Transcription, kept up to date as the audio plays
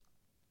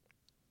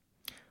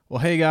Well,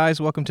 hey guys,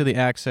 welcome to the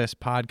Access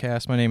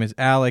Podcast. My name is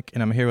Alec,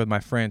 and I'm here with my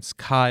friends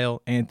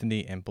Kyle,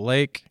 Anthony, and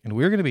Blake, and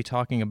we're going to be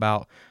talking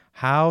about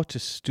how to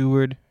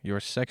steward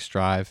your sex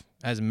drive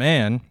as a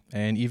man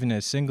and even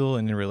as single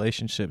and in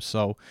relationships.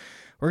 So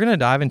we're going to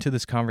dive into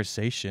this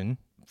conversation.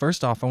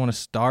 First off, I want to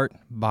start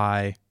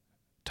by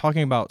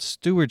talking about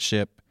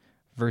stewardship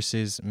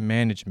versus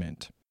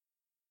management.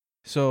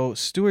 So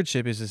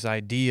stewardship is this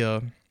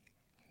idea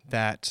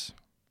that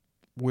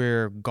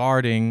we're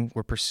guarding,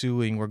 we're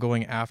pursuing, we're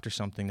going after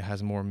something that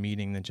has more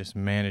meaning than just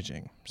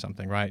managing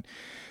something, right?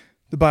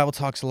 The Bible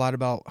talks a lot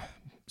about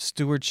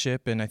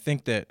stewardship, and I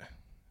think that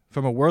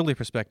from a worldly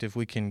perspective,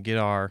 we can get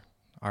our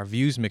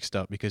views mixed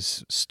up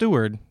because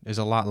steward is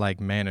a lot like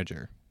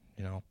manager,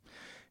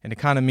 and it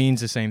kind of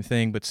means the same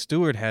thing, but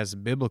steward has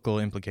biblical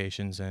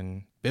implications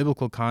and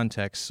biblical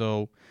context.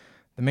 So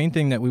the main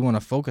thing that we want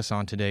to focus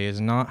on today is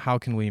not how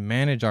can we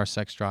manage our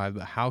sex drive,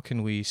 but how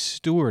can we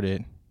steward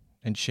it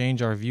and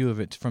change our view of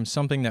it from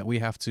something that we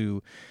have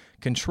to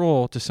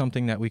control to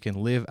something that we can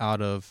live out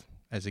of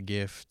as a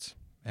gift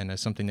and as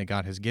something that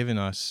God has given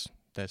us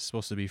that's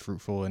supposed to be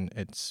fruitful, and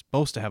it's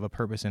supposed to have a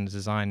purpose and a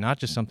design, not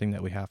just something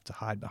that we have to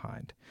hide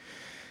behind.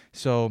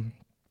 So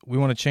we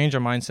want to change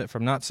our mindset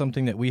from not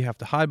something that we have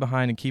to hide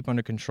behind and keep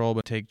under control,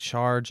 but take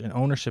charge and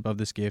ownership of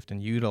this gift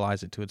and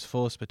utilize it to its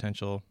fullest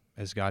potential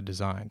as God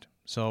designed.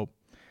 So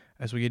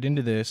as we get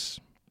into this,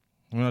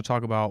 I'm going to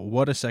talk about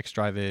what a sex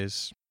drive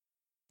is.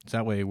 So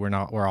that way we're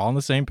all on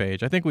the same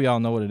page. I think we all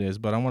know what it is,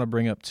 but I want to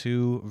bring up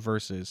two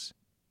verses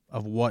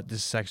of what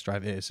this sex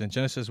drive is. In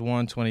Genesis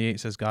 1:28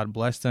 says, God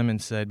blessed them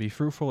and said, be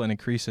fruitful and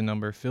increase in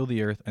number, fill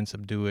the earth and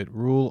subdue it,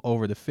 rule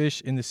over the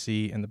fish in the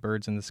sea and the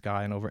birds in the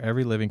sky and over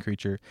every living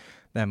creature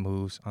that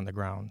moves on the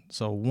ground.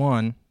 So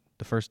one,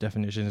 the first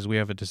definition is we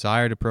have a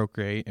desire to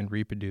procreate and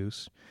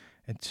reproduce.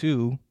 And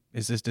two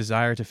is this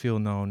desire to feel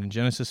known. In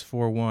Genesis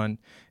 4:1,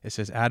 it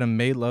says, Adam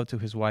made love to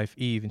his wife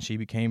Eve and she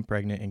became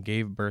pregnant and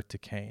gave birth to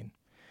Cain.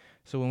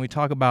 So when we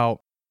talk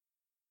about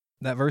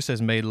that verse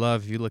says made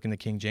love, if you look in the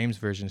King James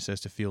Version, it says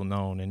to feel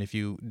known. And if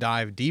you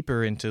dive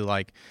deeper into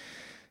like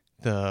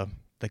the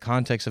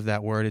context of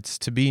that word, it's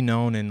to be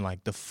known in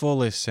like the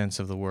fullest sense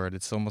of the word.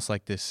 It's almost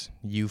like this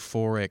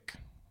euphoric,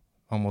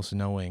 almost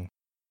knowing.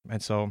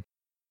 And so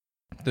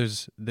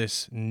there's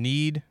this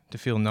need to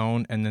feel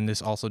known, and then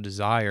this also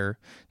desire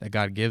that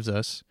God gives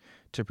us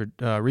to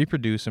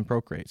reproduce and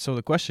procreate. So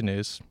the question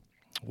is,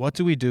 what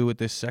do we do with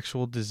this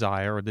sexual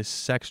desire or this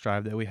sex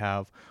drive that we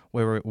have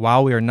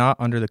while we are not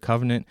under the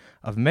covenant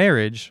of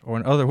marriage, or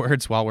in other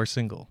words, while we're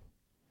single?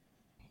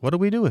 What do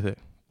we do with it?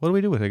 What do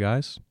we do with it,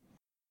 guys?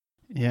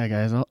 Yeah,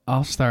 guys,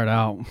 I'll start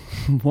out.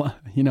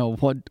 What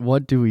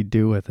do we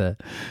do with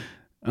it?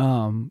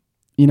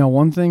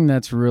 One thing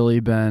that's really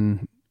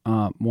been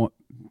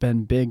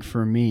big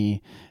for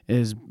me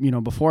is,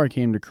 before I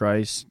came to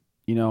Christ,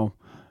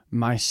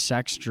 my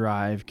sex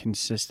drive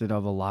consisted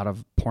of a lot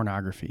of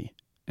pornography.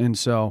 And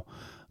so,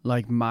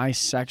 like,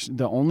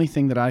 the only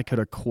thing that I could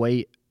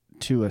equate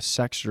to a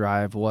sex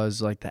drive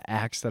was like the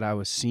acts that I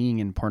was seeing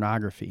in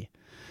pornography.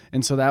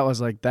 And so that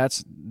was like,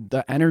 that's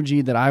the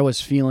energy that I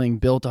was feeling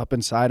built up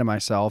inside of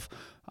myself.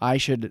 I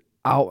should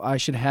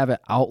have it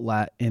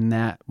outlet in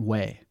that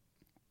way.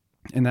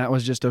 And that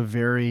was just a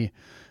very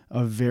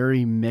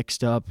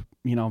mixed up,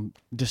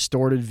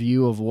 distorted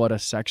view of what a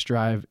sex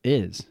drive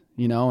is,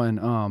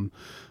 and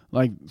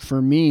like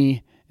for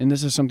me, and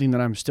this is something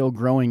that I'm still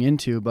growing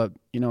into, but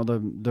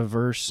the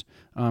verse,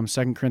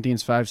 2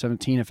 Corinthians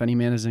 5:17, if any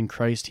man is in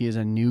Christ, he is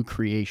a new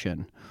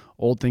creation.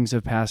 Old things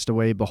have passed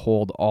away.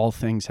 Behold, all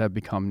things have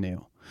become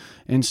new.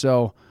 And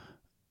so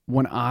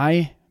when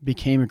I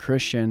became a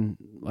Christian,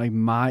 like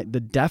the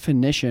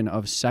definition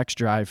of sex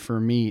drive for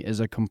me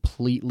is a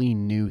completely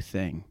new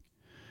thing.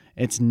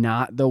 It's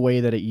not the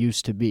way that it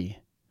used to be.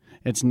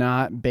 It's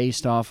not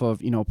based off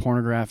of,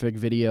 pornographic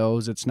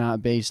videos. It's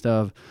not based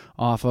off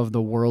of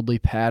the worldly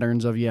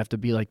patterns of you have to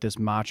be like this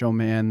macho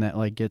man that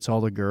like gets all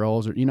the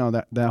girls, or,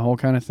 that whole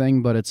kind of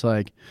thing. But it's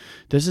like,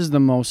 this is the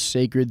most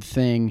sacred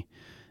thing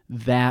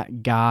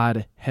that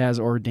God has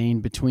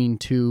ordained between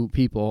two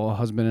people, a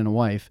husband and a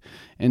wife.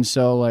 And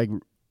so like,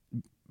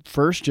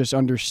 first, just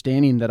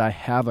understanding that I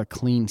have a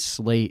clean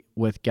slate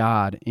with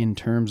God in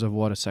terms of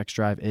what a sex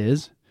drive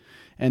is,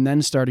 and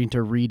then starting to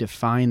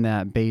redefine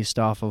that based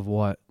off of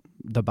what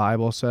the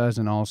Bible says,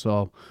 and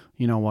also,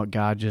 what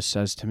God just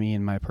says to me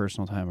in my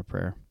personal time of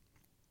prayer.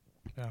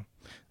 Yeah,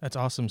 that's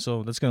awesome.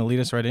 So that's going to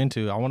lead us right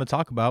into, I want to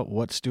talk about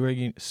what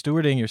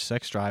stewarding your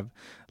sex drive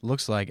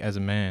looks like as a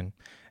man.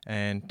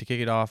 And to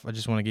kick it off, I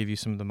just want to give you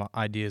some of the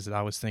ideas that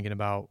I was thinking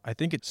about. I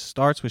think it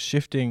starts with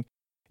shifting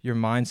your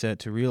mindset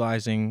to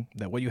realizing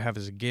that what you have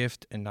is a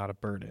gift and not a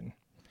burden.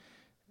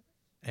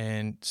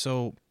 And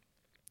so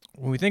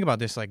when we think about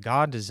this, like,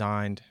 God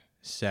designed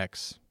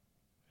sex,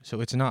 so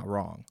it's not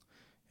wrong.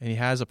 And he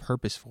has a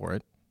purpose for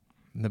it,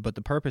 but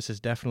the purpose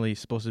is definitely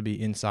supposed to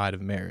be inside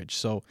of marriage.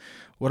 So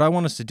what I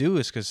want us to do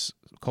is, because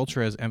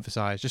culture has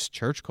emphasized, just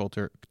church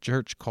culture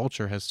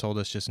has told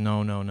us just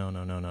no,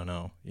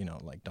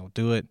 like don't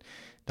do it.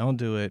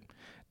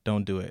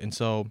 And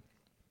so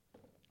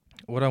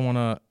what I want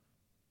to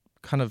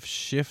kind of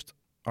shift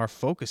our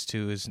focus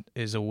to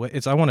is away.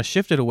 It's I want to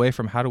shift it away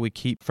from how do we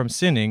keep from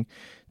sinning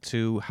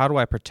to how do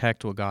I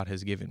protect what God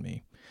has given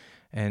me.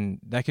 And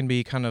that can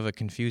be kind of a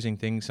confusing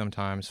thing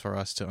sometimes for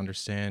us to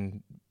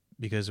understand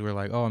because we're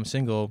like, oh, I'm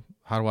single.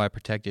 How do I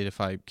protect it if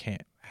I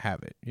can't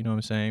have it? You know what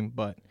I'm saying?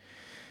 But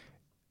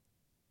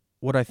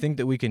what I think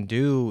that we can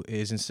do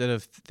is instead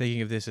of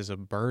thinking of this as a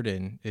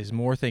burden, is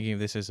more thinking of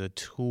this as a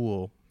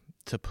tool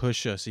to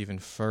push us even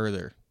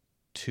further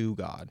to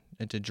God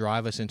and to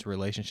drive us into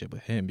relationship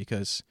with Him,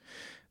 because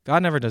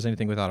God never does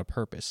anything without a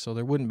purpose. So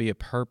there wouldn't be a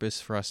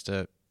purpose for us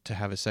to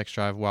have a sex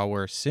drive while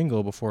we're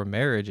single before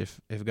marriage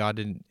if God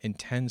didn't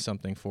intend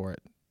something for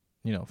it,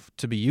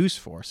 to be used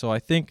for. So I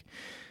think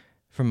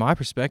from my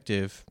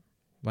perspective,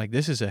 like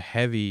this is a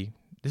heavy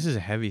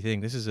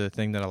thing. This is a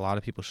thing that a lot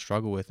of people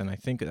struggle with. And I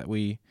think that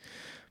we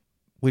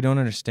don't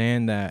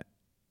understand that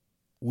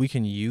we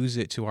can use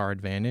it to our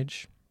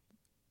advantage,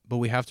 but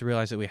we have to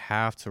realize that we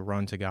have to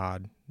run to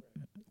God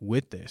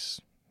with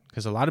this,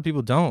 because a lot of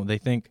people don't. They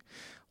think,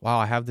 wow,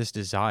 I have this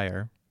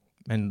desire,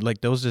 and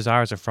like those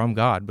desires are from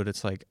God, but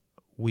it's like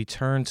we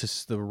turn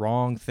to the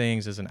wrong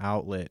things as an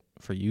outlet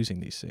for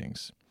using these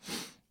things.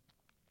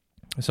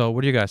 So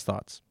what are your guys'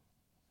 thoughts?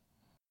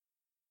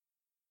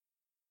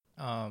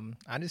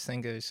 I just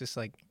think it's just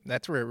like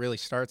that's where it really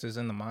starts, is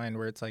in the mind,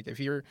 where it's like if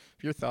your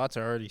thoughts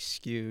are already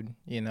skewed,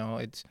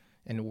 it's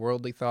in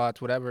worldly thoughts,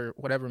 whatever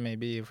it may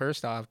be.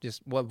 First off,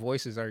 just what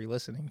voices are you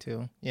listening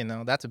to?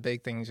 That's a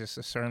big thing, just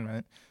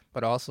discernment.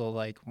 But also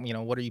like,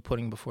 what are you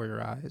putting before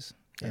your eyes?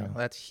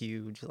 That's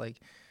huge. Like,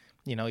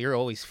 you're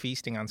always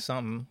feasting on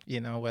something,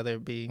 whether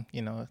it be,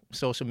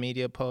 social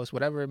media posts,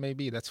 whatever it may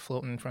be that's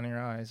floating in front of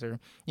your eyes, or,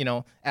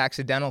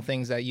 accidental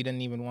things that you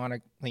didn't even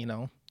want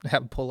to,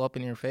 have pull up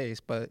in your face,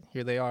 but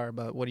here they are.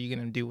 But what are you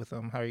going to do with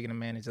them? How are you going to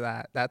manage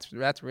that?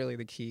 That's really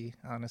the key,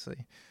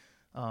 honestly.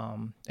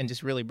 And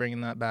just really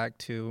bringing that back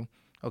to,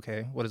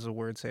 okay, what does the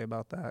word say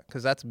about that?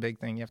 Because that's a big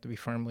thing. You have to be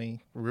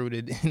firmly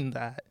rooted in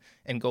that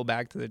and go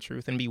back to the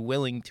truth and be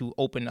willing to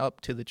open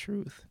up to the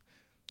truth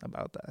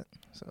about that.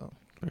 So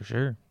for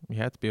sure, you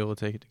have to be able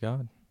to take it to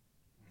God.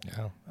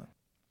 Yeah.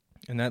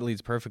 And that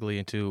leads perfectly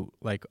into,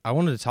 like, I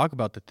wanted to talk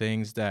about the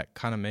things that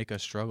kind of make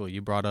us struggle.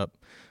 You brought up,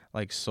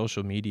 like,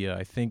 social media.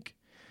 I think,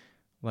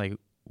 like,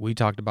 we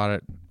talked about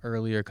it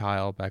earlier,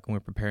 Kyle, back when we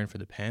were preparing for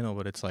the panel,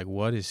 but it's like,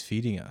 what is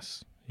feeding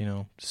us?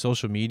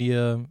 Social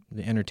media,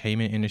 the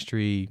entertainment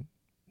industry,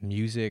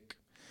 music.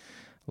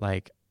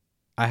 Like,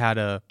 I had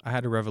a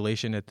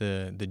revelation at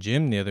the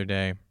gym the other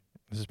day.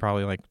 This is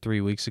probably like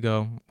 3 weeks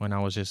ago when I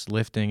was just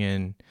lifting,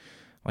 and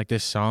like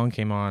this song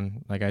came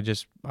on. Like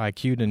I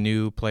queued a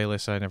new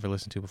playlist I never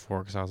listened to before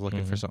because I was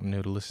looking for something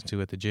new to listen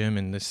to at the gym,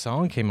 and this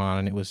song came on,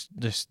 and it was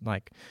just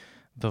like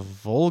the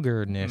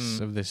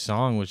vulgarness of this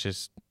song was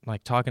just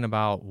like talking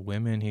about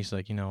women. He's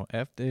like,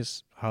 F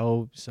this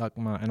hoe, suck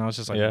my, and I was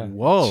just like,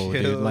 whoa,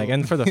 dude. Like,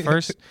 and for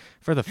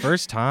the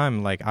first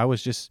time, like I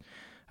was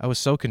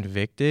so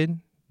convicted,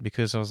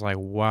 because I was like,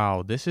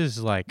 wow, this is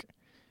like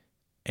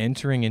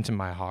entering into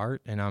my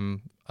heart, and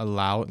I'm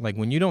like,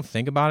 when you don't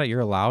think about it,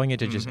 you're allowing it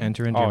to just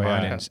enter into your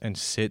mind and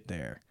sit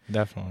there.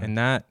 Definitely. And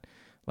that,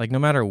 like, no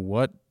matter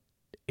what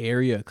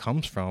area it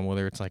comes from,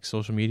 whether it's like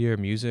social media or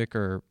music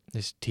or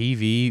this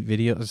TV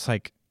video, it's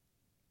like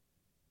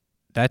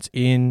that's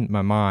in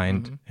my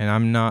mind, and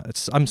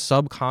I'm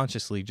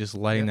subconsciously just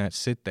letting that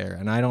sit there,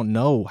 and I don't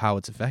know how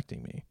it's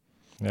affecting me.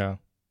 Yeah.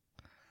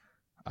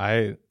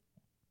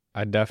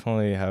 I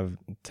definitely have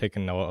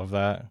taken note of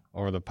that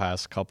over the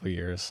past couple of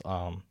years.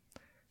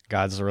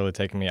 God's really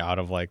taken me out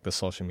of like the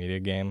social media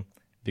game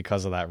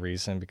because of that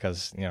reason,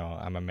 because,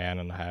 I'm a man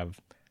and I have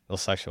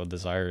those sexual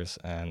desires,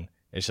 and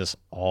it's just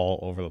all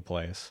over the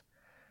place.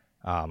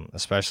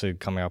 Especially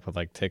coming up with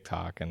like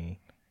TikTok, and,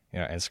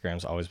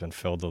 Instagram's always been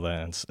filled with it,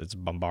 and it's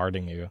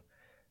bombarding you.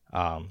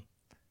 And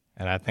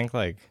I think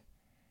like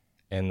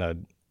in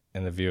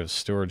the view of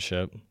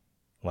stewardship,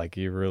 like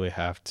you really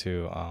have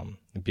to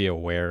be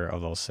aware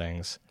of those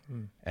things,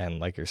 and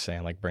like you're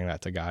saying, like bring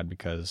that to God,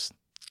 because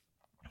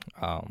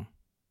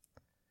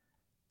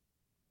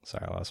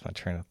sorry, I lost my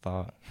train of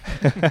thought.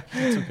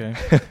 It's okay.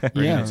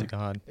 Bring it to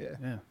God.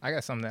 Yeah. I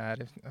got something to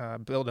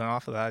add. Building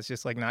off of that, it's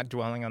just like not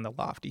dwelling on the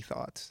lofty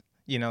thoughts,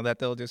 that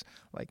they'll just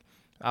like,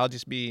 I'll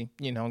just be,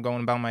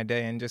 going about my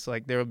day, and just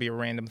like there will be a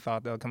random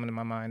thought that'll come into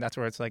my mind. That's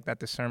where it's like that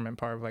discernment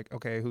part of like,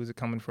 okay, who's it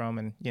coming from?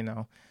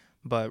 And,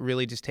 but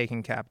really just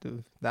taking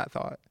captive that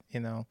thought,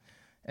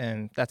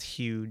 and that's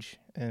huge.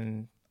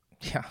 And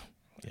yeah,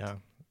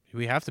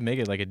 we have to make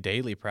it like a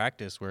daily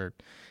practice where,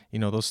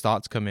 those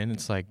thoughts come in.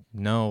 It's like,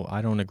 no,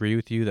 I don't agree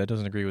with you. That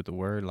doesn't agree with the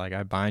word. Like,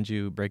 I bind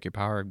you, break your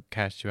power,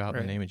 cast you out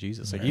in the name of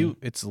Jesus. Like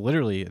it's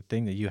literally a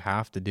thing that you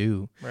have to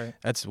do. Right.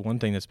 That's one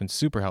thing that's been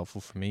super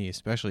helpful for me,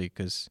 especially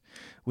because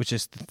with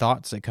just the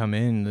thoughts that come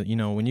in,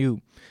 when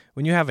you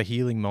have a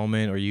healing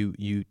moment, or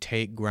you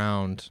take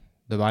ground,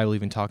 the Bible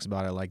even talks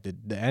about it, like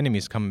the enemy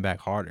is coming back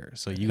harder.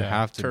 So you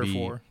have to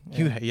be,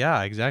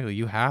 exactly.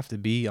 You have to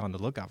be on the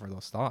lookout for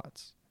those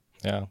thoughts.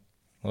 Yeah.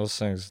 Those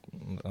things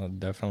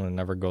definitely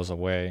never goes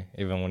away,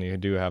 even when you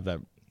do have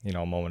that,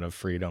 moment of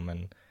freedom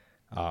and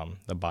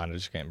the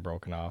bondage getting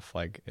broken off.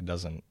 Like, it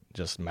doesn't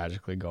just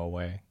magically go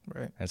away.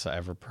 Right. It's an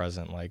ever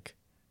present like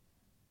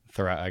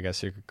threat, I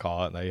guess you could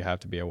call it, that you have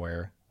to be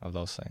aware of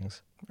those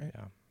things. Right.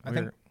 Yeah. I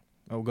think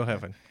Oh, go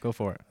ahead. Go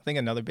for it. I think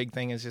another big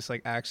thing is just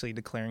like actually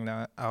declaring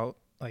that out,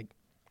 like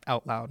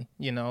out loud.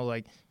 You know,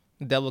 like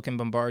the devil can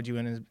bombard you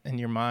in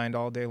your mind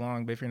all day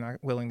long, but if you're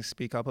not willing to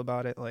speak up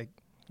about it, like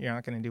you're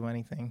not going to do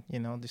anything. You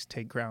know, just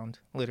take ground,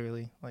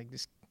 literally, like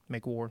just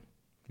make war.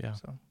 Yeah.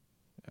 So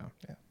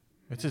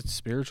It's a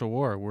spiritual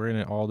war. We're in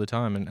it all the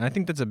time, and I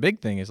think that's a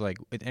big thing. Is like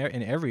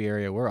in every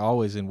area, we're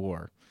always in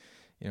war.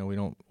 You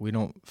know, we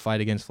don't fight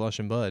against flesh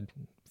and blood,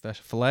 but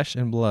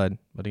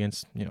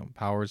against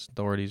powers,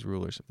 authorities,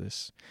 rulers of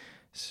this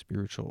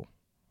spiritual.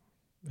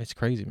 It's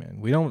crazy, man.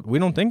 We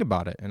don't think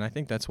about it, and I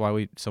think that's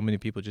why so many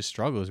people just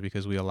struggle, is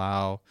because we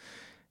allow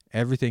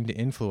everything to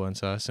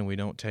influence us, and we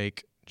don't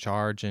take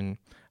charge. And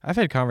I've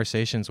had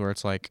conversations where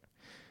it's like,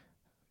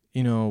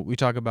 we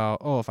talk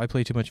about, if I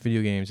play too much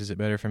video games, is it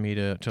better for me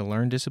to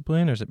learn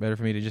discipline, or is it better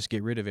for me to just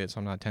get rid of it so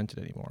I'm not tempted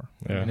anymore?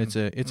 Yeah. And it's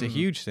a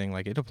huge thing.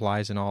 Like, it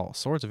applies in all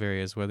sorts of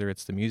areas, whether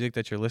it's the music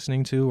that you're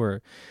listening to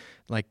or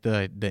like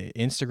the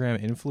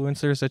Instagram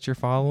influencers that you're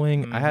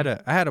following.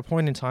 Mm-hmm. I had a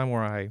point in time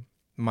where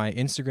my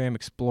Instagram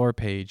Explore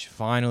page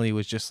finally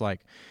was just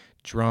like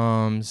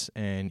drums,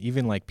 and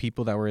even like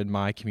people that were in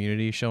my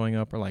community showing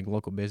up, or like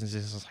local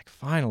businesses. I was like,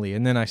 finally.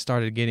 And then I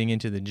started getting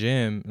into the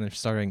gym, and I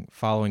started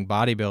following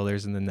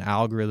bodybuilders, and then the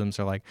algorithms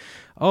are like,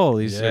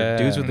 these are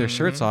dudes with their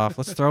shirts off,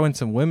 let's throw in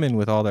some women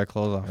with all their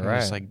clothes off. And I'm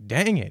just like,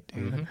 dang it,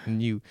 dude.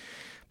 And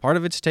part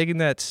of it's taking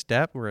that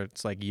step where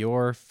it's like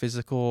your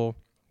physical,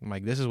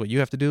 like, this is what you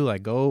have to do,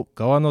 like go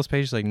on those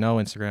pages, like, no,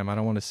 Instagram, I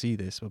don't want to see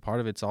this. But part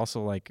of it's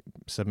also like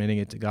submitting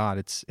it to God.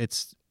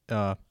 It's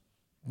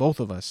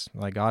both of us,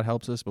 like, God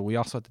helps us, but we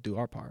also have to do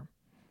our part.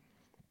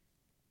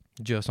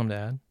 Did you have something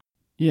to add?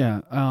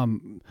 Yeah.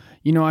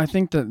 I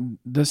think that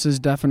this is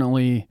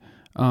definitely,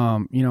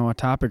 a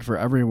topic for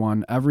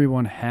everyone.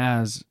 Everyone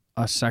has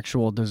a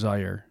sexual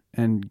desire,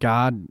 and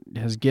God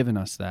has given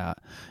us that.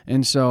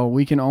 And so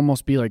we can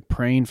almost be like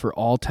praying for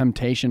all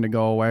temptation to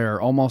go away,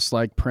 or almost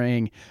like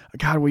praying,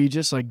 God, will you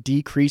just like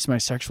decrease my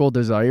sexual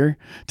desire,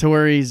 to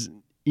where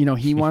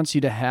he wants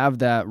you to have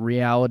that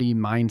reality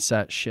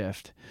mindset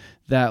shift.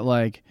 That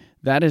like,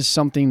 that is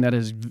something that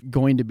is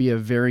going to be a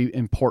very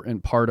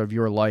important part of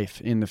your life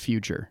in the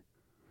future,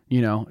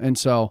 and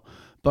so,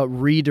 but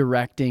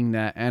redirecting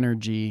that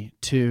energy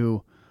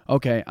to,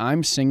 okay,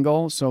 I'm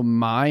single, so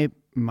my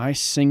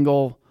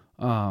single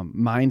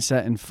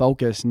mindset and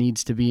focus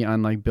needs to be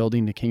on like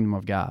building the kingdom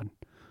of God.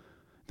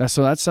 That's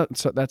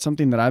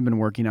something that I've been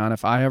working on.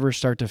 If I ever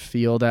start to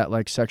feel that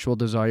like sexual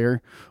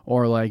desire,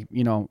 or like,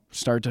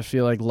 start to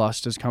feel like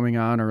lust is coming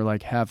on, or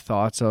like have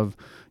thoughts of,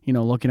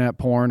 looking at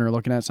porn or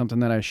looking at something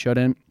that I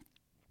shouldn't,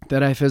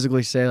 that I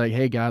physically say like,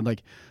 hey God,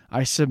 like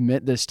I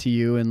submit this to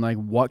you, and like,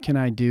 what can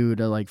I do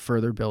to like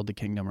further build the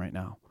kingdom right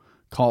now?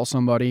 Call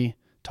somebody,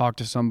 talk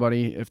to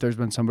somebody. If there's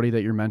been somebody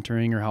that you're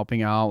mentoring or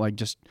helping out, like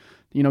just,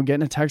 get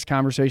in a text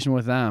conversation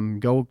with them,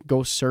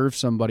 go serve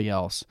somebody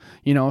else,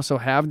 so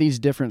have these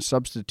different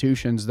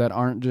substitutions that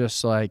aren't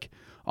just like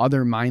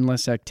other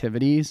mindless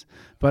activities,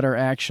 but are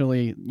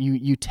actually,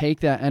 you take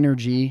that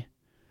energy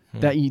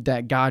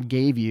that God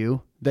gave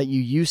you, that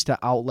you used to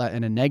outlet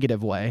in a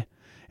negative way,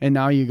 and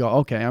now you go,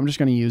 okay, I'm just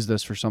going to use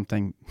this for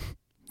something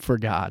for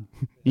God,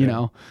 you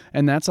know?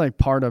 And that's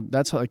part of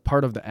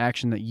the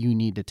action that you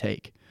need to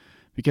take,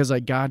 because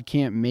like God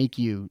can't make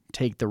you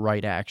take the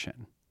right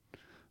action.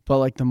 But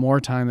like the more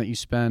time that you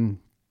spend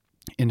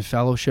in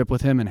fellowship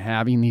with him and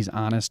having these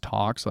honest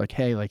talks, like,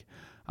 hey, like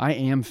I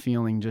am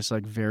feeling just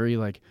like very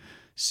like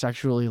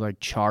sexually like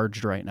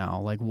charged right now.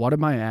 Like, what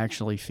am I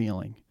actually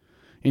feeling?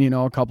 And,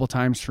 a couple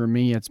times for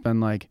me, it's been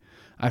like,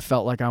 I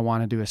felt like I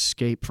wanted to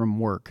escape from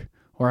work,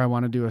 or I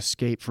wanted to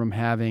escape from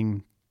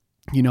having,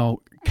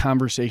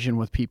 conversation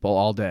with people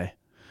all day,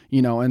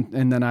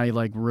 and then I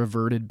like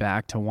reverted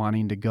back to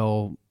wanting to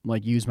go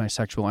like use my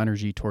sexual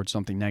energy towards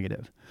something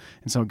negative.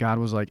 And so God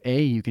was like,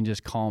 you can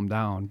just calm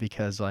down,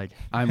 because like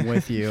I'm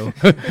with you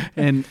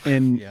and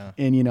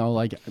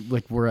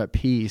like we're at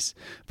peace,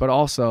 but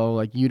also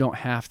like you don't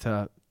have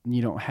to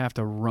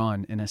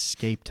run and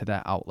escape to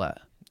that outlet.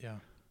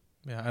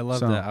 Yeah, I love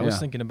that. I was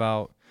thinking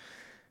about,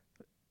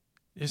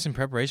 just in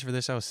preparation for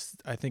this,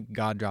 I think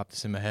God dropped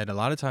this in my head. A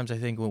lot of times I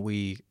think when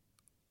we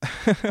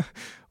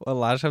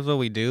what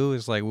we do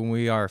is like when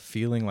we are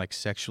feeling like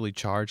sexually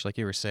charged, like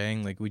you were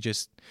saying, like we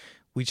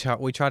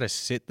try to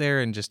sit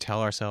there and just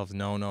tell ourselves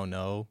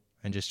no,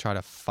 and just try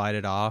to fight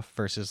it off,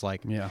 versus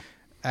like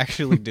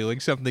actually doing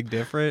something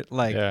different.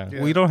 Like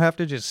we don't have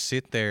to just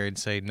sit there and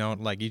say no.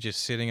 Like you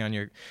just sitting on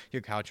your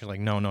couch, you're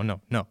like no.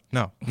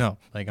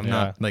 Like I'm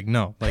not like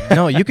no. Like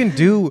no, you can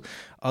do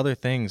other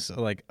things.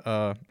 Like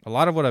a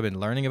lot of what I've been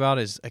learning about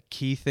is a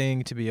key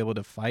thing to be able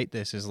to fight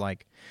this is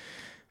like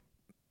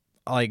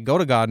go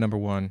to God, number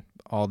one,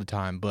 all the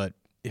time. But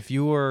if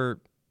you are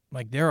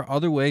like, there are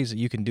other ways that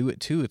you can do it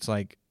too. It's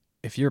like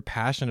if you're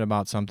passionate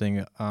about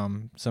something,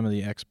 some of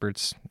the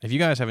experts, if you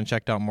guys haven't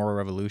checked out Moral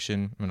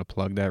Revolution, I'm going to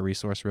plug that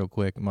resource real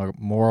quick.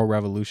 Moral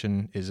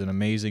Revolution is an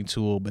amazing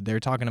tool, but they're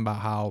talking about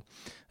how,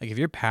 like, if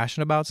you're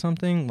passionate about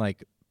something,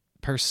 like,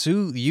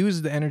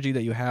 use the energy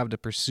that you have to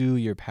pursue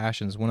your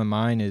passions. One of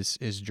mine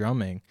is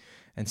drumming.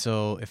 And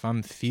so if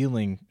I'm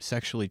feeling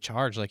sexually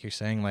charged, like you're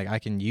saying, like, I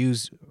can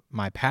use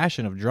my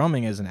passion of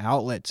drumming as an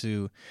outlet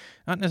to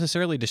not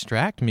necessarily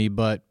distract me,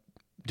 but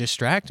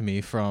distract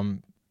me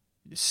from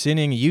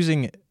sinning,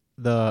 using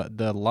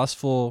the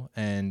lustful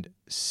and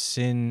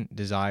sin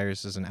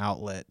desires as an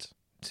outlet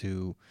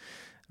to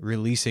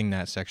releasing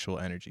that sexual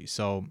energy.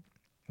 So,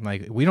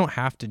 like, we don't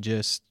have to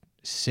just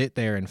sit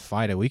there and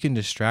fight it. We can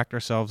distract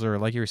ourselves, or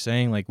like you were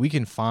saying, like, we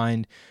can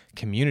find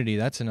community.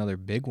 That's another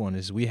big one,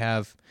 is we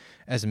have,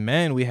 as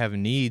men, we have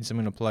needs. I'm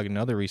going to plug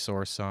another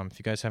resource. If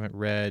you guys haven't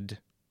read,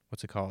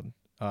 what's it called?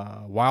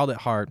 Wild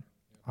at Heart.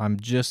 I'm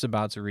just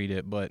about to read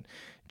it, but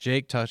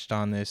Jake touched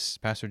on this,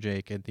 Pastor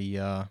Jake, at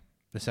the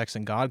Sex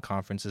and God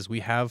conferences.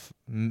 We have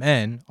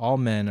men, all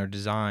men are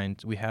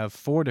designed. We have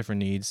 4 different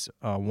needs.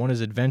 One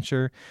is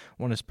adventure,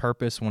 one is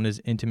purpose, one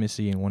is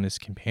intimacy, and one is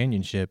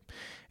companionship.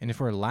 And if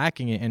we're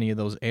lacking in any of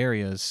those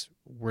areas,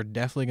 we're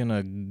definitely going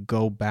to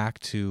go back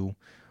to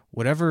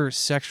whatever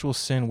sexual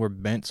sin we're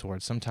bent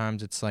towards.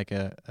 Sometimes it's like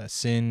a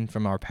sin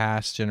from our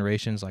past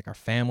generations, like our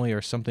family,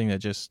 or something that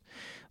just,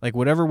 like,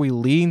 whatever we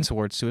lean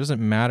towards. So it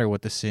doesn't matter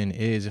what the sin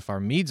is. If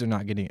our needs are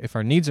not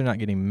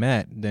getting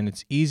met, then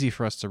it's easy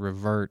for us to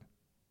revert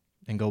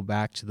and go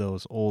back to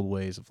those old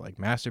ways of, like,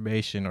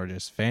 masturbation or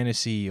just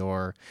fantasy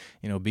or,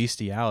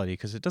 bestiality,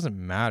 because it doesn't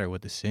matter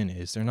what the sin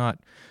is. They're not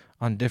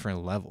on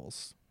different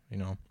levels,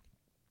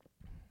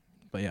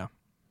 But yeah,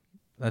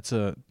 I'm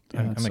so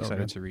excited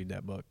good. to read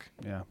that book.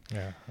 Yeah.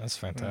 Yeah, that's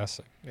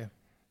fantastic. Yeah.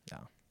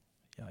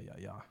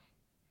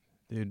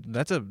 Dude,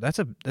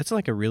 that's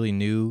like a really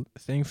new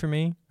thing for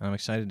me. I'm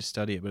excited to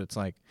study it, but it's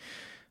like,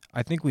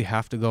 I think we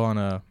have to go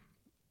on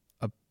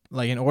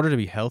like, in order to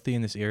be healthy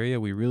in this area,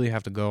 we really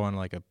have to go on,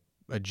 like,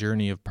 a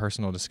journey of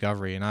personal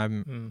discovery. And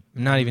I'm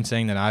not even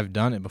saying that I've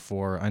done it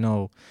before. I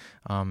know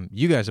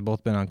you guys have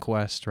both been on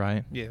Quest,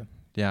 right?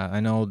 Yeah.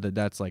 I know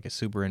that's, like, a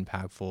super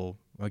impactful.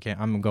 Okay,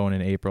 I'm going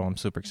in April. I'm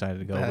super excited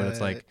to go, but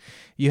it's like,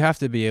 you have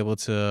to be able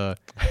to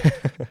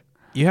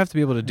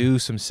do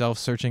some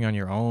self-searching on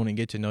your own and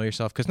get to know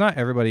yourself, because not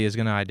everybody is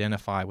going to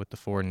identify with the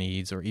 4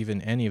 needs or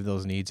even any of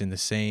those needs in the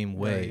same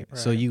way. Right.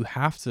 So you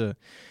have to,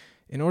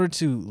 in order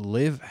to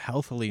live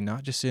healthily,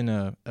 not just in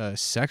a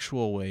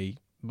sexual way,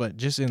 but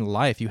just in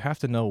life, you have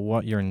to know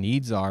what your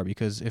needs are,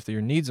 because if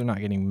your needs are not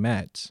getting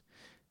met,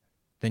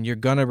 then you're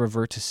going to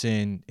revert to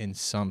sin in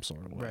some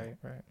sort of way.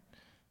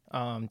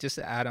 Right. Just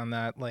to add on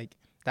that, like,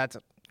 that's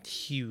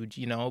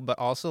huge, but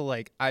also,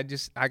 like, I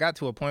got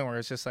to a point where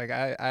it's just like,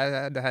 I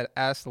had to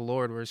ask the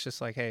Lord, where it's just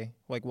like, hey,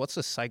 like, what's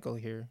the cycle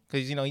here?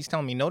 Because, he's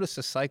telling me, notice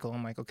the cycle.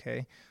 I'm like,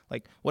 okay,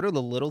 like, what are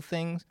the little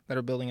things that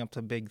are building up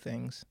to big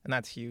things? And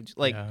that's huge.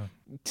 Like,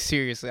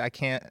 seriously, I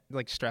can't,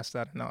 like, stress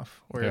that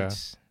enough, where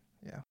it's,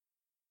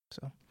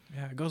 so.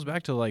 Yeah, it goes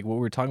back to, like, what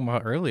we were talking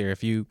about earlier.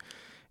 If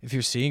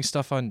you're seeing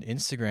stuff on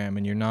Instagram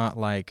and you're not,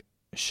 like,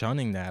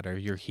 shunning that, or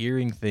you're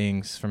hearing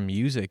things from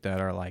music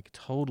that are, like,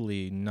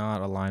 totally not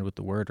aligned with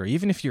the word, or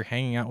even if you're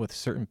hanging out with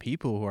certain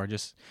people who are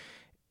just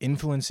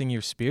influencing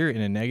your spirit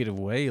in a negative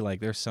way,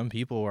 like, there's some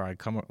people where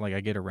I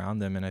get around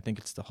them, and I think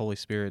it's the Holy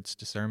Spirit's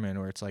discernment,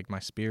 or it's like my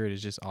spirit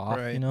is just off,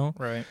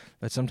 Right.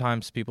 But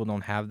sometimes people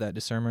don't have that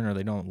discernment, or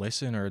they don't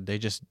listen, or they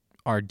just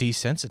are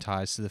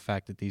desensitized to the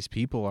fact that these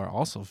people are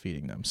also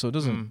feeding them. So it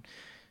doesn't,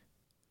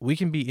 we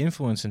can be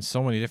influenced in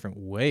so many different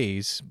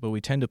ways, but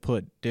we tend to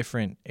put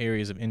different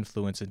areas of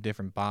influence in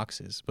different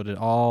boxes, but it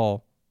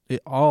all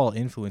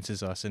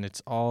influences us, and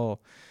it's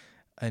all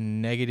a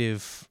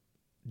negative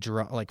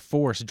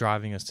force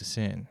driving us to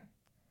sin.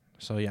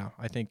 So yeah,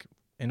 I think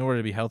in order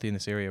to be healthy in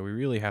this area, we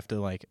really have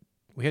to,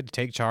 we had to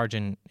take charge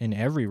in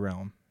every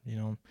realm,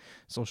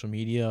 social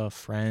media,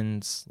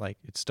 friends, like,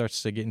 it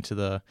starts to get into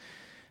the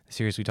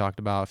series we talked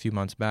about a few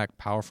months back,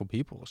 Powerful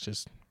People. It's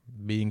just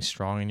being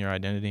strong in your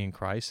identity in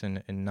Christ,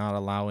 and not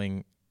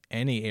allowing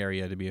any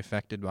area to be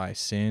affected by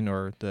sin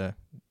or the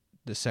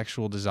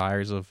sexual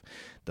desires of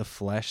the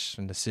flesh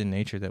and the sin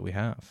nature that we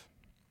have.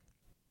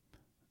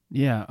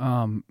 Yeah.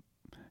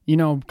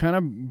 Kind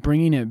of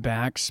bringing it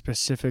back,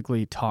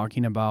 specifically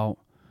talking about,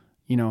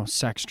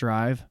 sex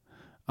drive.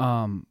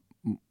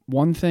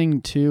 One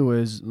thing too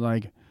is,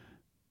 like,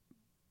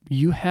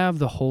 you have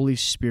the Holy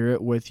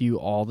Spirit with you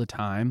all the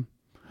time.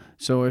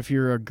 So if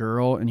you're a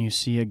girl and you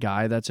see a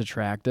guy that's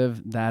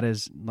attractive, that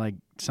is, like,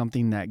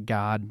 something that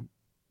God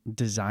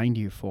designed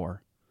you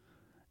for.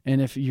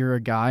 And if you're a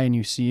guy and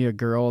you see a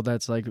girl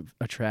that's, like,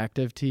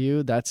 attractive to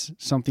you, that's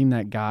something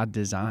that God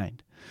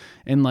designed.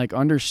 And, like,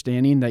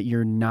 understanding that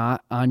you're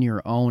not on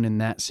your own in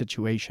that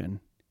situation,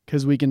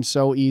 because we can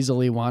so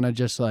easily want to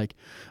just, like,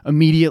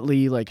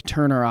 immediately, like,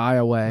 turn our eye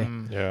away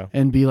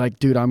and be like,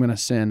 dude, I'm going to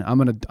sin. I'm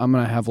going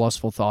to have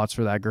lustful thoughts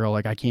for that girl.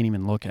 Like, I can't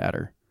even look at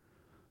her.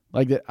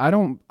 Like, I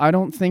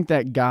don't think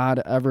that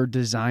God ever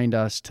designed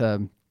us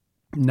to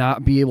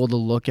not be able to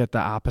look at the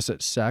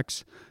opposite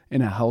sex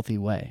in a healthy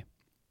way.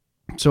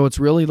 So it's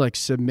really like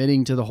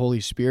submitting to the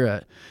Holy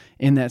Spirit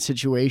in that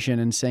situation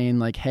and saying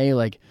like, hey,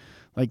 like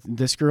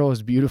this girl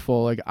is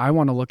beautiful. Like I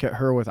want to look at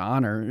her with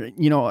honor.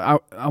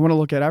 I want to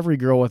look at every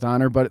girl with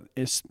honor, but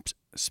it's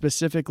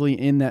specifically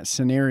in that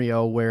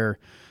scenario where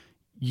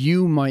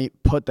you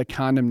might put the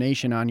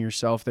condemnation on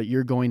yourself that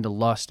you're going to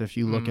lust if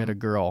you look at a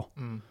girl.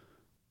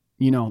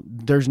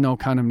 There's no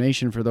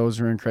condemnation for those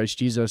who are in Christ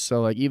Jesus.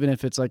 So like, even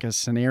if it's like a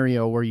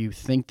scenario where you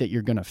think that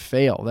you're going to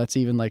fail, that's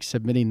even like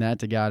submitting that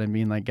to God and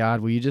being like,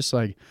 God, will you just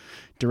like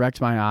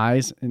direct my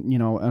eyes,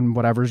 and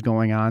whatever's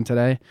going on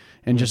today,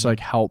 and just like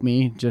help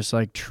me just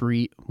like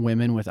treat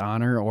women with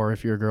honor, or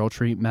if you're a girl,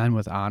 treat men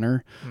with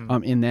honor,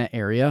 in that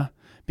area,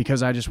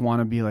 because I just want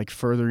to be like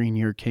furthering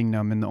your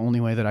kingdom. And the only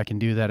way that I can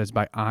do that is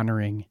by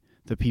honoring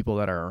the people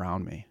that are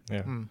around me.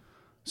 Yeah.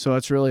 So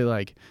it's really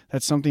like,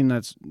 that's something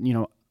that's,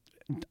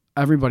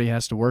 everybody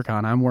has to work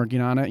on. I'm working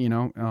on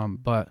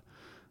it, but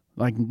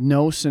like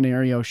no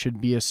scenario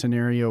should be a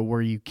scenario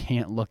where you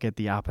can't look at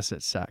the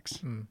opposite sex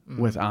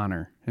with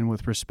honor and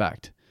with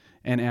respect,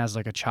 and as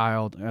like a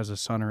child, as a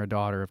son or a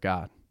daughter of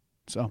God.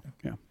 So,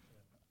 yeah.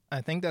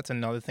 I think that's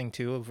another thing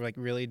too, of like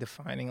really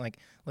defining, like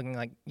looking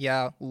like,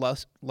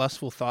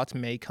 lustful thoughts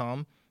may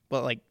come,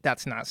 but like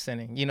that's not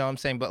sinning. You know what I'm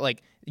saying? But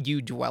like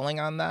you dwelling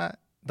on that,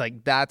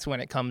 like that's when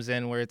it comes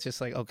in, where it's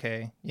just like,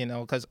 okay,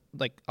 because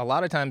like a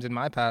lot of times in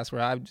my past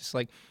where I've just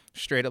like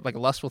straight up like a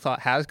lustful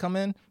thought has come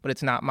in, but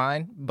it's not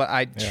mine, but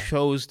I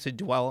chose to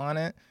dwell on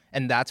it.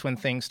 And that's when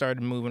things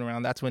started moving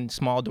around. That's when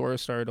small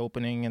doors started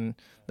opening, and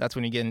that's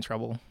when you get in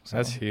trouble. So.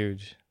 That's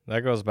huge.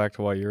 That goes back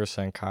to what you were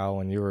saying, Kyle,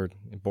 when you were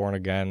born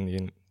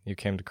again, you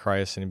came to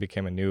Christ and you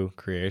became a new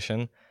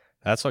creation.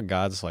 That's what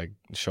God's like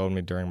showed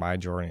me during my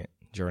journey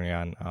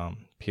on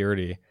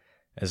purity,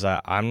 is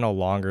that I'm no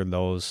longer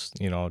those,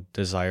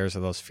 desires or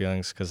those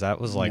feelings, because that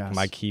was like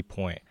my key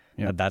point.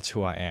 Yep. That's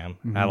who I am.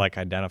 I like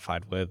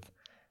identified with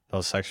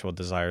those sexual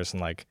desires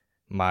and like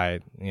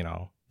my,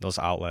 those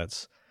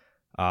outlets.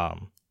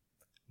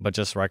 But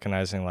just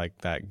recognizing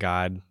like that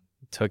God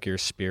took your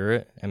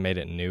spirit and made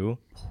it new,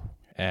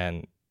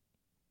 and,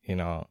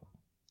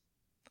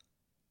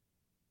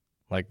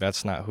 like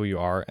that's not who you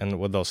are. And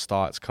with those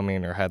thoughts coming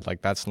in your head,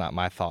 like that's not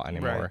my thought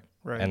anymore.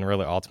 Right. And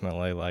really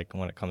ultimately, like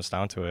when it comes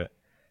down to it,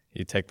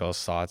 you take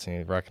those thoughts and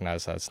you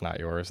recognize that it's not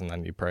yours, and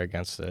then you pray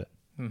against it.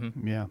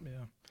 Mm-hmm. Yeah.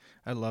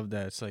 I love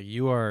that. It's like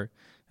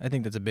I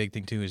think that's a big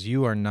thing too, is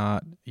you are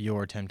not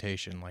your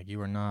temptation. Like you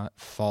are not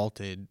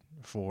faulted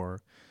for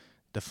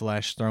the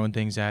flesh throwing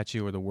things at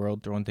you, or the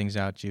world throwing things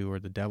at you, or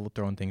the devil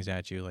throwing things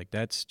at you. Like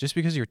that's just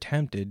because you're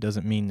tempted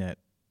doesn't mean that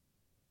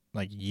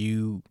like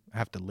you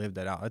have to live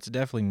that out. That's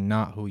definitely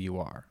not who you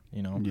are,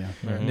 Yeah.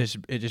 And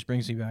it just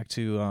brings me back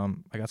to,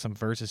 I got some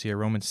verses here,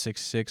 Romans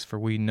 6:6, for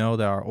we know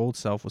that our old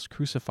self was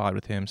crucified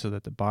with him so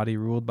that the body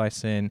ruled by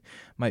sin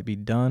might be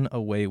done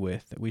away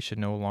with, that we should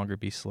no longer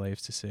be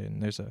slaves to sin.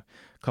 There's a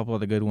couple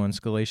other good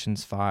ones,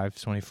 Galatians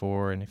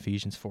 5:24 and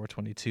Ephesians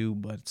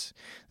 4:22, but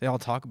they all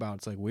talk about,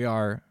 it's like we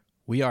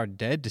are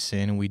dead to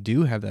sin, and we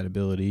do have that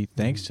ability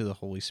thanks to the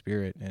Holy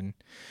Spirit. And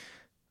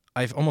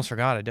I've almost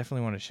forgot, I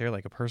definitely want to share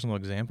like a personal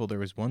example. There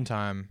was one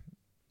time,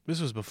 this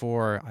was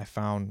before I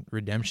found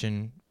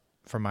redemption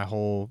from my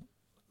whole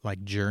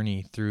like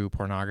journey through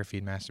pornography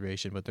and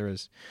masturbation, but there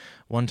was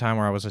one time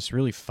where I was just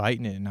really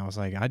fighting it, and I was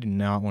like, I do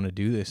not want to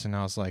do this. And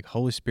I was like,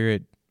 Holy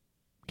Spirit,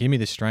 give me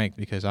the strength,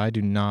 because I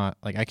do not,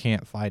 like, I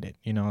can't fight it.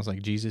 I was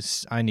like,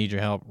 Jesus, I need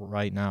your help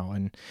right now.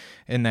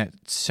 And that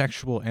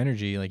sexual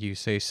energy, like you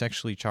say,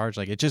 sexually charged,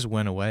 like it just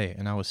went away.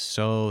 And I was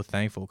so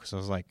thankful, because I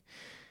was like,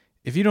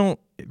 if you don't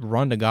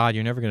run to God,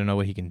 you're never going to know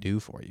what he can do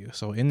for you.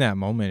 So in that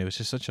moment, it was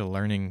just such a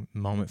learning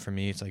moment for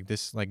me. It's like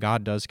this, like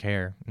God does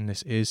care, and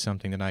this is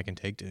something that I can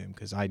take to him,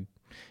 because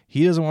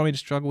he doesn't want me to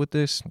struggle with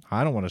this.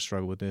 I don't want to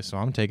struggle with this. So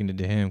I'm taking it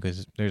to him,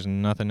 because there's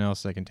nothing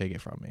else that can take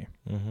it from me.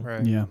 Mm-hmm.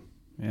 Right.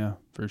 Yeah,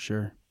 for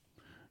sure.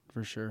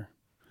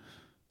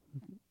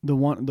 The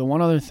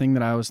one other thing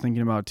that I was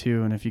thinking about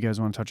too, and if you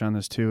guys want to touch on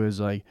this too, is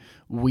like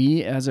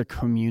we as a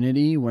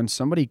community, when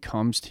somebody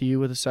comes to you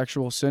with a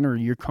sexual sin, or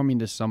you're coming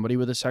to somebody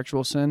with a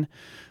sexual sin,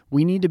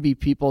 we need to be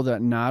people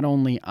that not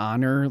only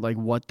honor like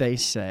what they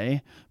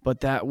say,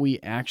 but that we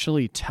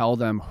actually tell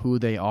them who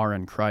they are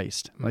in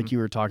Christ. Mm-hmm. Like you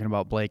were talking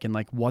about, Blake, and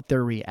like what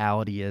their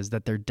reality is,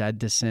 that they're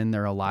dead to sin,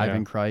 they're alive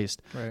in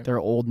Christ. Right. Their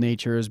old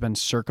nature has been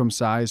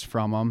circumcised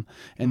from them,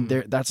 and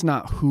that's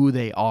not who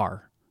they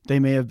are. They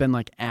may have been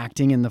like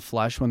acting in the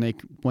flesh when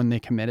they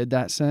committed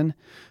that sin,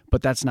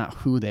 but that's not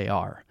who they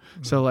are.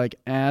 Mm-hmm. So like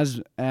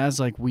as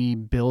like we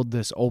build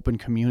this open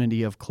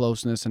community of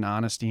closeness and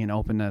honesty and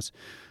openness,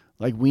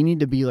 like we need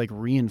to be like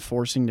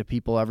reinforcing to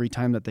people every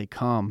time that they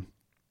come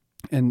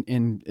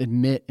and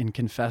admit and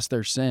confess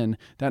their sin,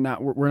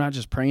 that we're not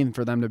just praying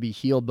for them to be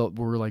healed, but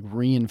we're like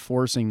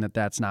reinforcing that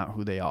that's not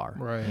who they are.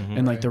 Right.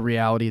 And like the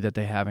reality that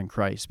they have in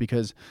Christ.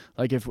 Because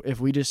like if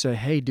we just say,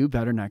 hey, do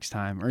better next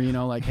time, or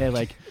like, hey,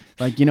 like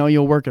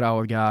you'll work it out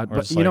with God, or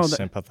but just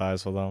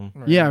sympathize with them.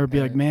 Right. Yeah, or be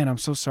like, man, I'm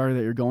so sorry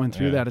that you're going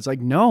through that. It's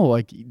like, no,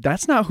 like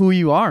that's not who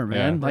you are,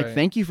 man. Yeah. Like,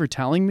 thank you for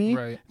telling me.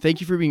 Right.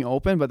 Thank you for being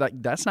open,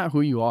 but that's not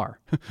who you are.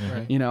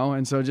 Right.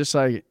 And so just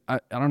like I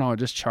don't know, it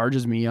just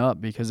charges me up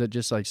because it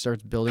just like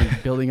starts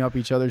building up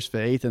each other's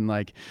faith and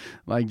like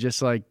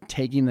just like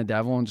taking the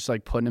devil and just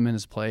like putting him in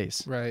his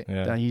place. Right.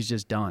 Yeah. That he's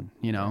just done,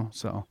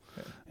 So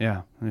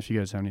yeah. And if you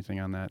guys have anything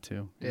on that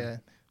too. Yeah.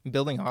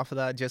 Building off of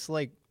that, just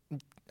like,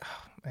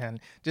 man,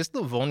 just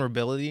the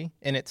vulnerability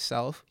in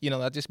itself,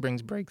 that just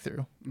brings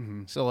breakthrough.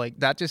 Mm-hmm. So like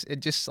it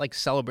just like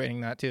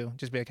celebrating that too.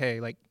 Just be like, hey,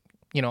 like,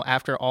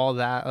 after all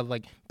that of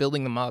like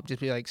building them up,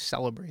 just be like,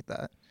 celebrate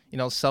that.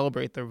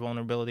 Celebrate their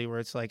vulnerability where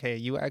it's like, hey,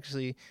 you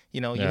actually,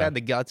 you had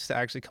the guts to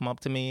actually come up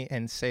to me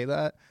and say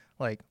that.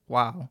 Like,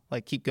 wow,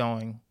 like keep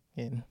going.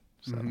 And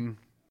so. Mm-hmm.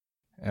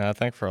 And I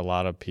think for a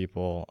lot of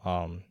people,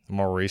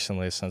 more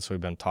recently, since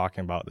we've been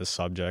talking about this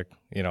subject,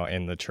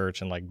 in the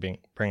church and like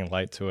bringing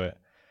light to it,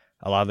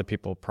 a lot of the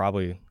people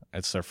probably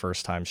it's their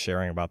first time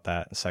sharing about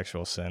that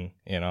sexual sin,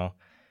 And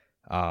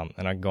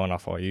I'm going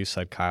off what you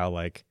said, Kyle,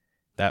 like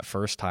that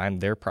first time,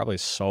 they're probably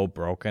so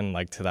broken,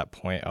 like to that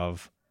point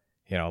of,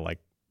 like,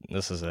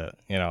 this is it,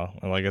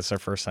 and like it's their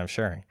first time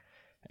sharing.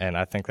 And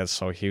I think that's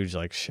so huge,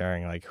 like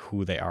sharing like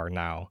who they are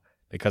now,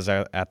 because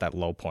they're at that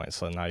low point.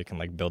 So now you can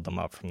like build them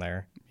up from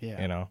there.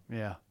 Yeah.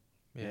 Yeah.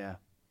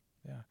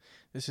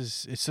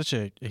 It's such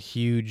a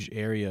huge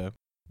area,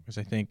 because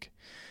I think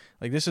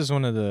like sex is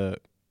one of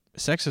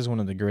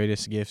the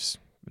greatest gifts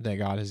that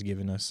God has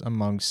given us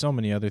among so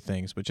many other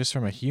things, but just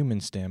from a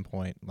human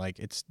standpoint, like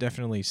it's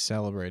definitely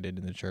celebrated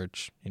in the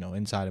church,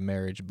 inside of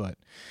marriage. But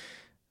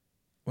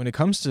when it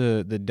comes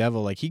to the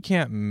devil, like he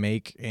can't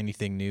make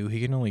anything new. He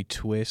can only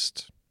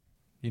twist,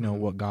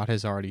 what God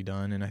has already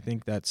done. And I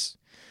think that's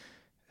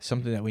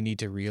something that we need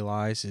to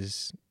realize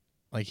is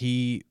like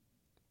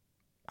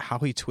how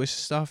he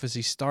twists stuff is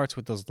he starts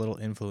with those little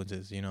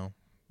influences,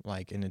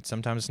 like, and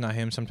sometimes it's not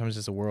him, sometimes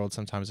it's the world,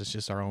 sometimes it's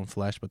just our own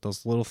flesh, but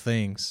those little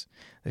things,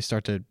 they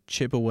start to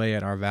chip away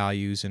at our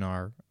values and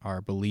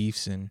our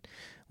beliefs. And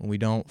when we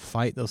don't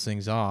fight those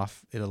things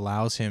off, it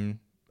allows him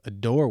a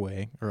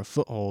doorway or a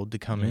foothold to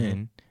come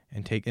in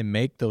and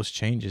make those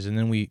changes. And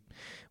then we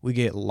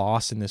get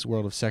lost in this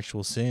world of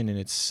sexual sin, and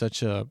it's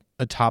such a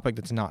topic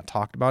that's not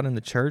talked about in the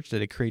church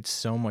that it creates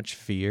so much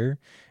fear,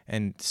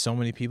 and so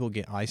many people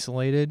get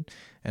isolated.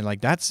 And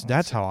like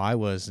that's how I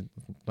was.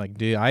 Like,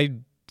 dude,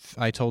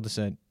 I told this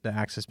at the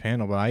Access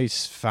panel, but I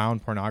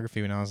found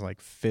pornography when I was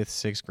like 5th,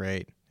 6th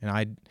grade, and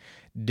I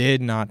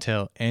did not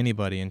tell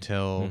anybody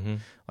until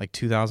like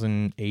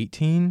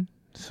 2018.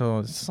 So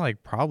it's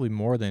like probably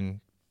more than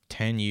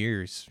 10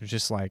 years,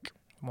 just like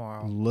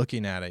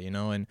looking at it,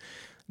 And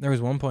there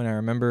was one point I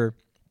remember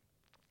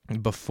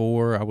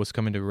before I was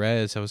coming to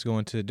Res, I was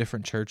going to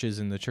different churches,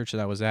 and the church that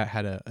I was at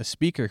had a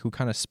speaker who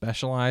kind of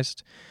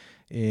specialized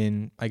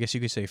in, I guess you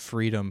could say,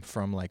 freedom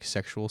from like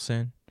sexual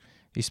sin.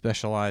 He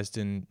specialized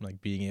in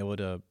like being able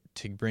to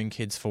bring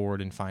kids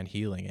forward and find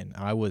healing. And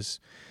I was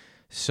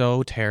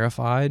so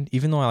terrified,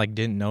 even though I like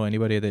didn't know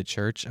anybody at that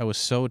church, I was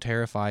so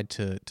terrified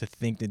to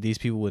think that these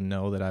people would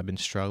know that I've been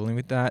struggling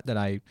with that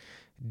I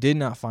did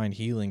not find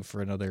healing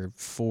for another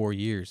 4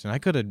 years. And I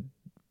could have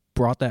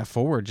brought that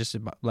forward just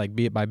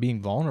by being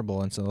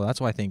vulnerable. And so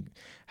that's why I think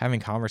having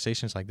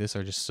conversations like this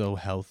are just so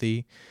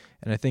healthy.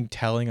 And I think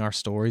telling our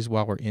stories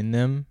while we're in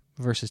them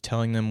versus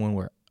telling them when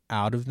we're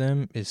out of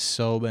them is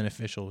so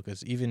beneficial,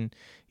 because even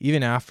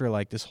after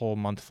like this whole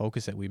month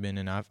focus that we've been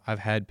in, I've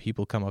had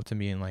people come up to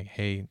me and like,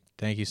 hey,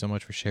 thank you so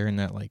much for sharing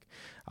that. Like,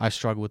 I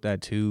struggle with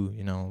that too,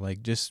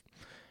 like just,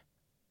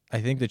 I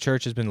think the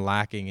church has been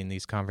lacking in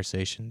these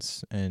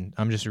conversations, and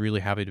I'm just really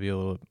happy to be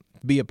able to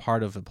be a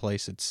part of a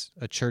place that's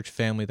a church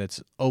family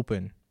that's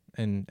open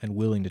and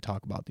willing to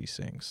talk about these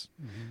things.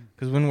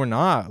 Because when we're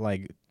not,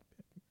 like,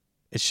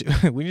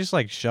 we just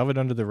like shove it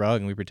under the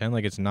rug and we pretend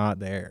like it's not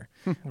there.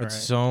 But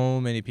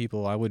so many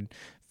people, I would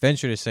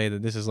venture to say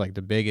that this is like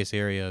the biggest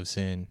area of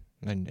sin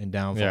and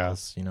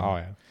downfalls. Oh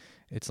yeah,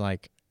 it's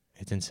like,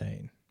 it's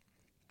insane.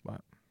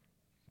 But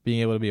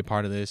being able to be a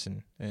part of this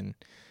and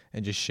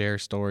just share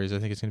stories, I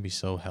think it's going to be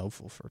so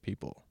helpful for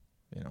people.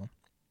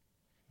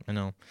 I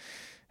know.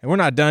 And we're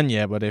not done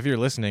yet, but if you're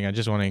listening, I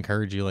just want to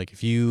encourage you. Like,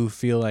 if you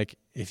feel like,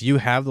 if you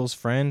have those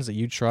friends that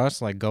you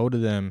trust, like, go to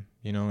them,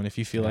 and if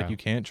you feel like you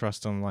can't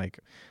trust them, like,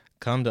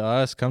 come to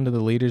us, come to the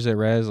leaders at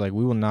Res. Like,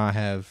 we will not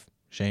have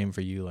shame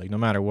for you. Like, no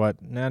matter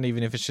what, not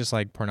even if it's just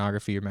like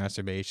pornography or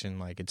masturbation,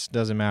 like, it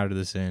doesn't matter to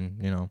the sin,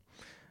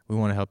 we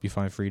want to help you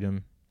find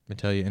freedom and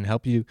tell you, and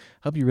help you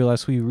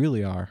realize who you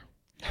really are.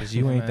 Because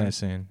you ain't that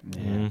sin.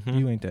 Yeah.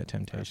 You ain't that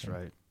temptation.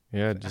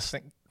 That's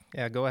right.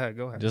 Yeah, go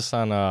ahead. Just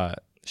on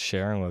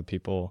sharing with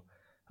people,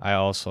 I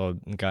also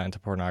got into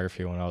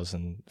pornography when I was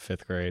in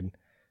 5th grade,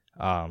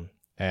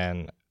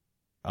 and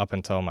up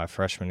until my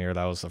freshman year,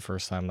 that was the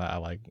first time that I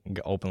like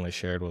openly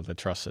shared with a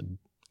trusted,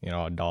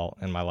 adult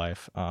in my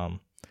life. And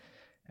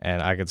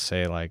I could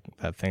say like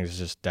that things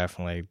just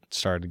definitely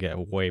started to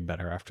get way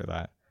better after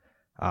that.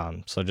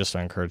 So just to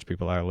encourage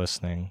people that are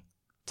listening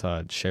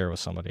to share with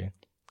somebody,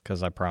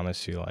 because I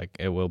promise you, like,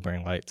 it will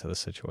bring light to the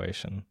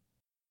situation.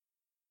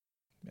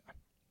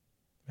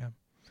 Yeah.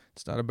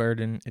 It's not a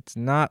burden. It's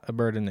not a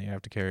burden that you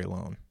have to carry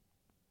alone.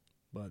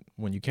 But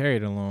when you carry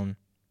it alone,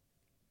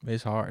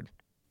 it's hard.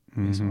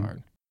 It's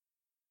hard.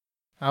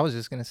 I was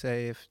just gonna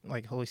say, if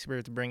like Holy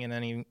Spirit's bringing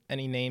any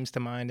names to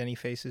mind, any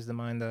faces to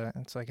mind,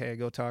 it's like, hey,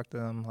 go talk to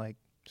them. Like,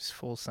 just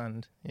full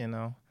send,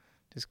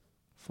 just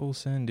Full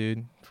send,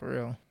 dude. for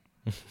real.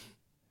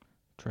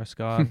 Trust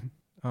God.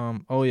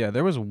 Oh yeah,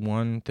 there was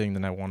one thing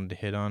that I wanted to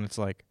hit on. It's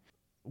like,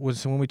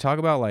 when we talk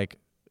about like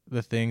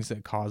the things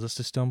that cause us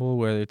to stumble,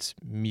 whether it's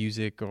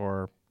music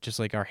or just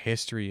like our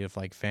history of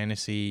like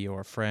fantasy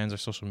or friends or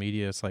social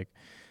media, it's like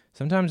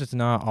sometimes it's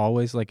not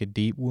always like a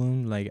deep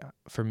wound. Like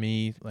for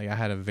me, like I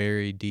had a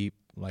very deep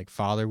like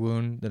father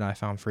wound that I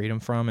found freedom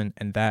from,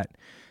 and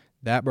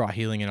that brought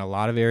healing in a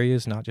lot of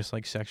areas, not just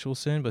like sexual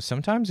sin, but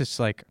sometimes it's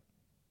like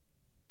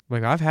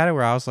I've had it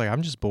where I was like,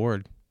 I'm just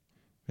bored,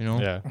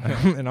 Yeah.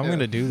 and I'm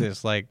gonna do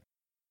this, like,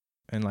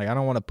 and like I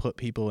don't want to put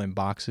people in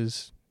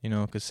boxes,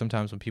 because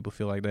sometimes when people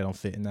feel like they don't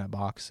fit in that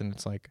box, and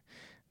it's like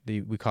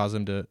we cause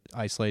them to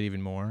isolate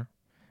even more,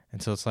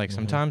 and so it's like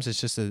sometimes it's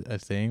just a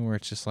thing where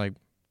it's just like,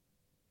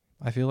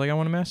 I feel like I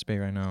want to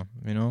masturbate right now,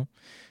 and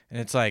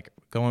it's like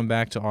going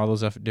back to all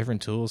those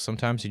different tools.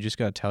 Sometimes you just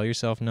gotta tell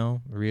yourself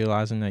no,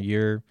 realizing that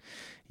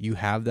you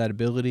have that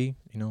ability,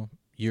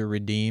 you're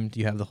redeemed,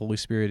 you have the Holy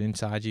Spirit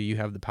inside you, you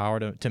have the power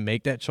to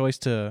make that choice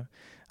to.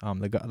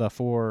 The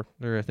four,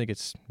 or I think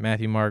it's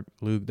Matthew, Mark,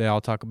 Luke, they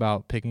all talk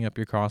about picking up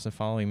your cross and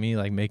following me,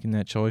 like making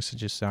that choice to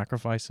just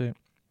sacrifice it.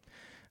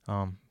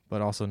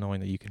 But also knowing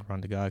that you can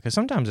run to God. Because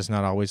sometimes it's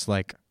not always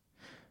like,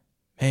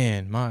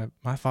 man,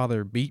 my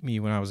father beat me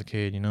when I was a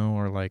kid,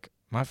 or like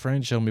my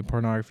friend showed me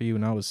pornography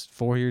when I was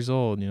 4 years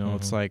old.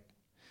 It's like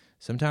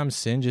sometimes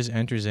sin just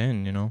enters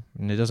in,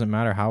 and it doesn't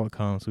matter how it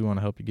comes. We want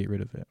to help you get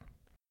rid of it.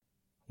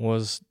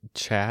 Was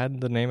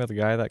Chad the name of the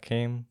guy that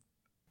came?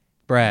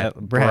 Brad.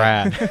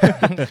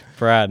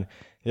 Brad.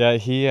 Yeah,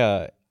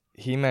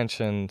 he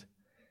mentioned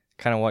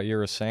kind of what you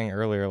were saying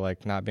earlier,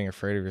 like not being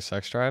afraid of your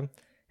sex drive,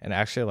 and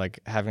actually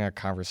like having a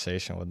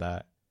conversation with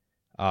that,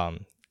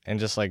 and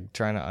just like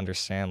trying to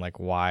understand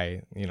like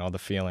why, the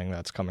feeling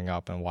that's coming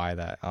up and why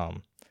that,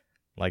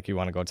 like you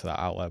want to go to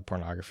the outlet of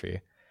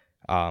pornography,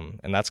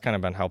 and that's kind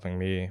of been helping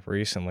me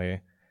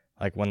recently.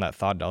 Like when that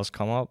thought does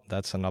come up,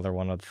 that's another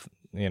one of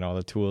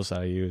the tools that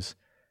I use,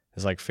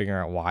 is like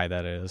figuring out why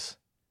that is.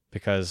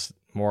 Because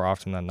more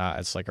often than not,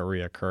 it's like a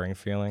reoccurring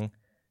feeling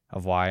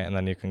of why, and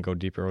then you can go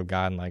deeper with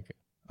God and like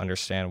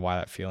understand why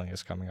that feeling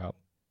is coming up,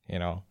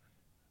 Yeah.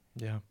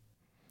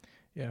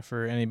 Yeah,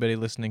 for anybody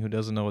listening who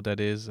doesn't know what that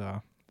is,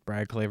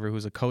 Brad Claver,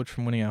 who's a coach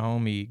from Winning at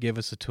Home, he gave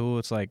us a tool.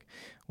 It's like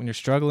when you're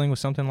struggling with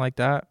something like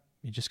that,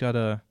 you just got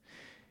to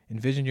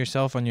envision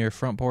yourself on your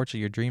front porch of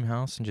your dream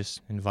house and just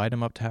invite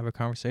him up to have a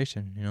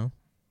conversation,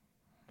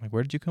 Like,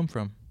 where did you come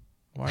from?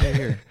 Why are you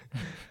here?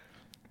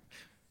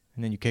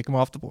 And then you kick him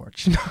off the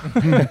porch.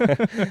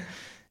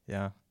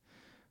 Yeah.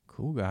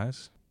 Cool,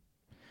 guys.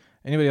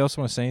 Anybody else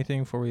want to say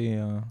anything before we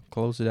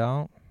close it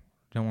out?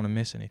 Don't want to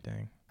miss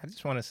anything. I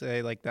just want to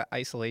say, like, the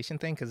isolation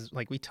thing, because,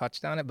 like, we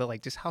touched on it, but,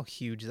 like, just how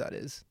huge that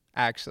is,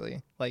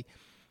 actually. Like,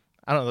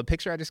 I don't know, the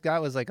picture I just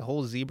got was, like, a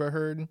whole zebra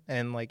herd,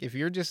 and, like, if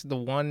you're just the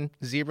one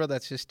zebra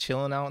that's just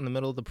chilling out in the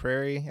middle of the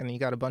prairie, and you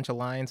got a bunch of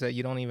lions that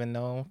you don't even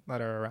know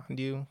that are around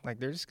you, like,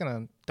 they're just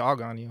going to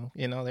dog on you,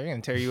 They're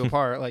going to tear you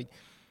apart. Like,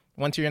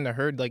 once you're in the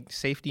herd, like,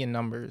 safety in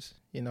numbers,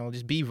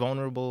 just be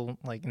vulnerable,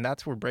 like, and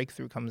that's where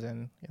breakthrough comes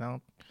in,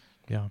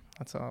 Yeah.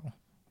 That's all.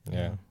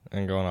 Yeah.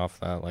 And going off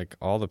that, like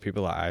all the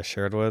people that I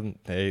shared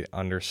with, they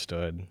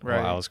understood what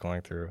I was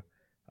going through.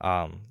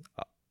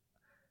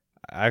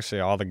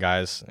 Actually, all the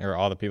guys or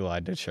all the people I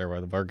did share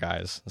with were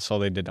guys, so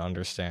they did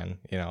understand,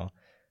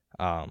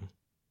 I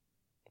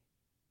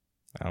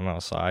don't know.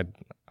 So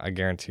I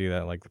guarantee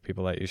that like the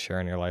people that you share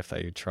in your life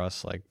that you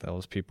trust, like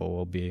those people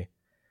will be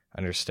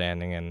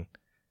understanding and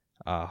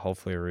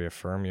hopefully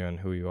reaffirm you in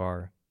who you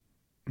are.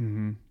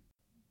 Mm-hmm.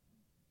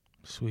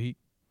 Sweet.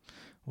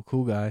 Well,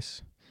 cool,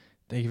 guys.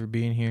 Thank you for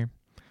being here.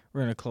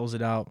 We're going to close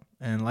it out.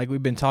 And like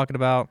we've been talking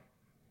about,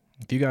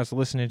 if you guys are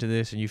listening to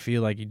this and you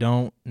feel like you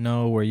don't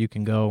know where you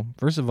can go,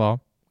 first of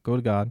all, go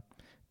to God.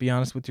 Be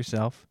honest with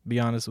yourself. Be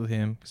honest with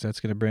him, because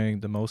that's going to bring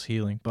the most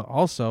healing. But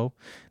also,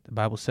 the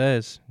Bible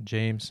says,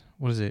 James,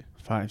 what is it?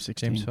 5:16.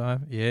 James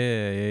 5?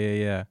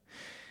 Yeah.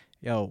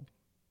 Yo,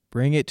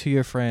 bring it to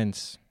your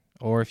friends.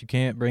 Or if you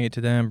can't bring it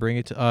to them, bring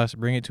it to us.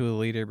 Bring it to a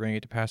leader. Bring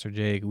it to Pastor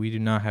Jake. We do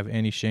not have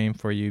any shame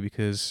for you,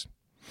 because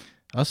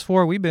us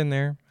four, we've been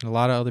there. And a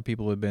lot of other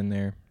people have been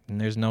there. And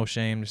there's no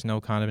shame. There's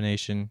no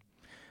condemnation.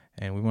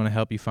 And we want to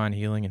help you find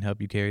healing and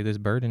help you carry this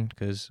burden,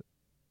 because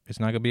it's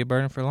not going to be a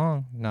burden for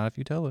long. Not if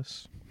you tell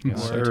us.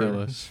 Yes, Or sir.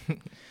 tell us.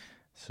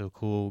 So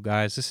cool,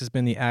 guys. This has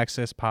been the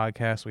Access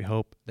Podcast. We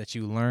hope that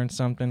you learned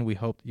something. We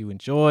hope that you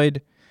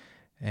enjoyed,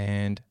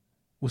 and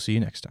we'll see you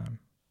next time.